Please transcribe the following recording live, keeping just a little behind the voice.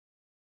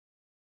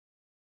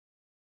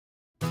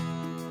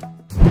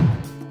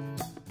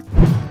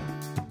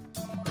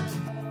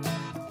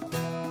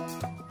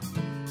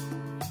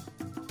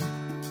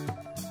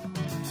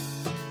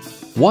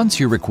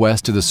Once your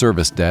request to the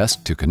service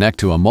desk to connect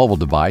to a mobile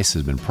device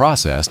has been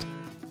processed,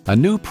 a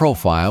new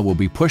profile will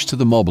be pushed to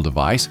the mobile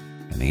device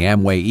and the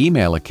Amway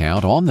email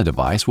account on the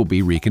device will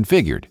be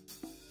reconfigured.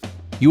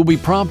 You will be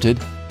prompted,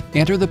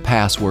 enter the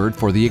password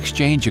for the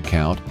Exchange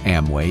account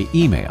Amway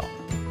email.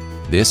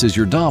 This is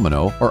your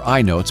Domino or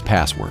iNotes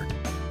password.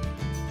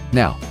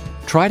 Now,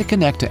 try to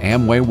connect to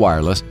Amway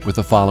Wireless with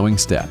the following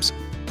steps.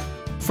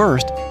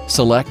 First,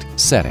 select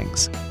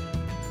Settings.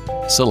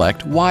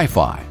 Select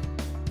Wi-Fi.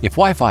 If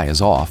Wi-Fi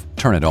is off,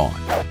 turn it on.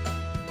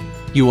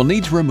 You will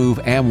need to remove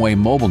Amway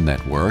Mobile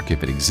Network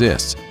if it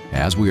exists,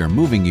 as we are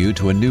moving you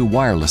to a new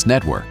wireless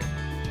network.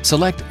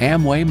 Select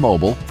Amway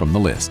Mobile from the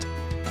list.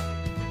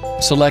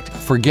 Select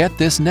Forget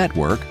this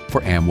network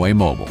for Amway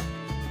Mobile.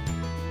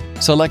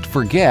 Select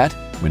Forget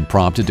when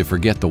prompted to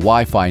forget the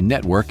Wi-Fi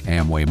network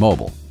Amway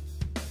Mobile.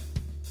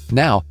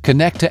 Now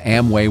connect to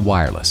Amway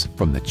Wireless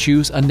from the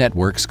Choose a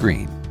Network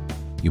screen.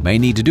 You may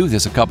need to do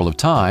this a couple of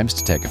times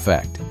to take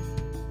effect.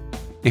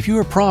 If you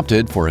are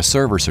prompted for a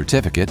server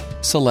certificate,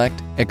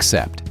 select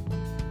Accept.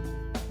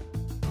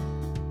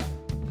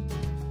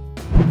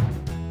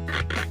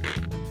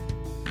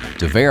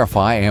 To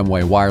verify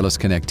Amway Wireless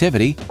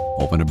connectivity,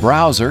 open a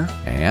browser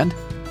and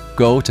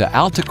go to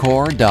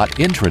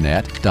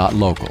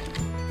alticore.intranet.local.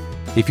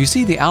 If you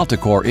see the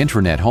Alticore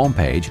intranet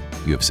homepage,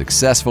 you have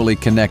successfully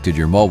connected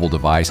your mobile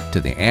device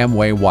to the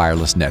Amway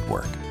Wireless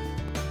network.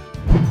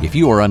 If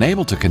you are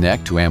unable to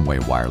connect to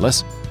Amway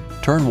Wireless,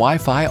 turn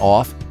Wi-Fi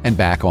off and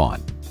back on.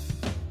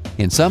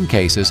 In some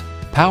cases,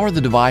 power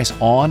the device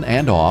on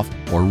and off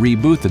or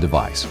reboot the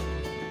device.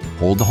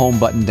 Hold the home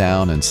button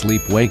down and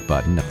sleep-wake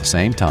button at the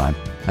same time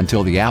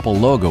until the Apple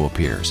logo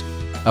appears,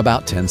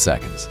 about 10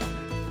 seconds.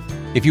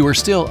 If you are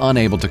still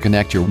unable to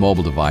connect your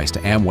mobile device to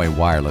Amway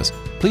Wireless,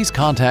 please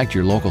contact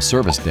your local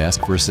service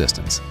desk for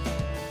assistance.